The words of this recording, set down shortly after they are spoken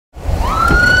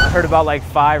Heard about like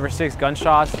 5 or 6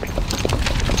 gunshots.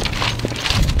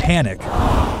 Panic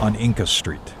on Inca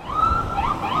Street.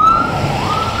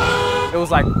 It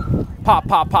was like pop,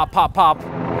 pop, pop, pop, pop.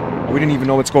 We didn't even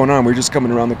know what's going on. We were just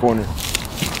coming around the corner.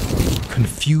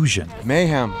 Confusion.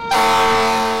 Mayhem.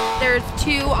 There's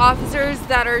 2 officers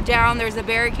that are down. There's a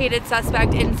barricaded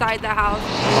suspect inside the house.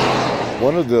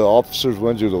 One of the officers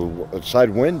went to the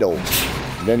side window.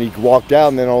 Then he walked out,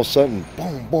 and then all of a sudden,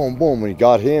 boom, boom, boom, and he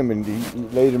got him, and he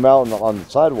laid him out on the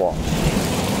sidewalk.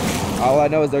 All I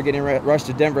know is they're getting rushed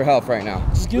to Denver Health right now.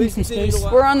 Just give me some space.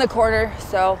 We're on the corner,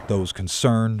 so. Those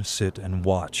concerned sit and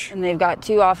watch. And they've got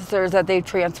 2 officers that they've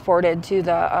transported to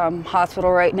the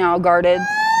hospital right now, guarded.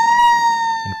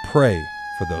 And pray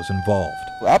for those involved.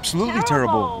 Absolutely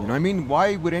terrible. You know what I mean?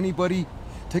 Why would anybody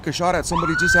take a shot at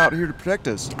somebody just out here to protect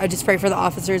us? I just pray for the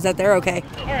officers that they're okay.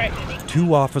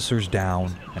 2 officers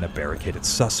down and a barricaded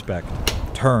suspect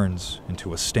turns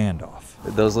into a standoff.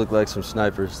 It does look like some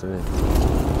snipers to me.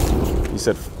 You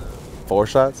said 4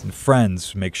 shots? And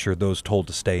friends make sure those told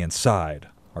to stay inside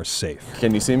are safe.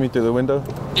 Can you see me through the window?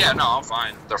 Yeah, no, I'm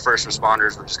fine. The first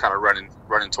responders were just kind of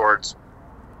running towards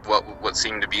what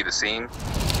seemed to be the scene.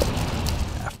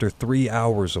 After 3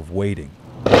 hours of waiting,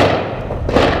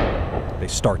 they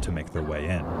start to make their way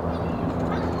in.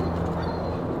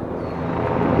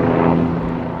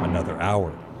 Another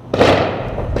hour.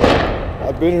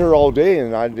 I've been here all day,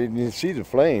 and I didn't see the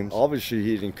flames. Obviously,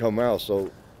 he didn't come out,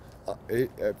 so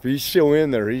if he's still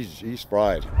in there, he's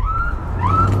fried.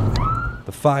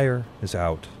 The fire is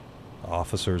out. The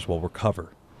officers will recover.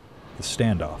 The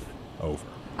standoff over.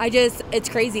 It's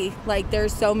crazy. Like,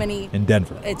 there's so many. In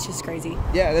Denver. It's just crazy.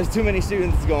 Yeah, there's too many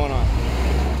students going on.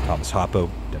 Thomas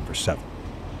Hoppo, Denver 7.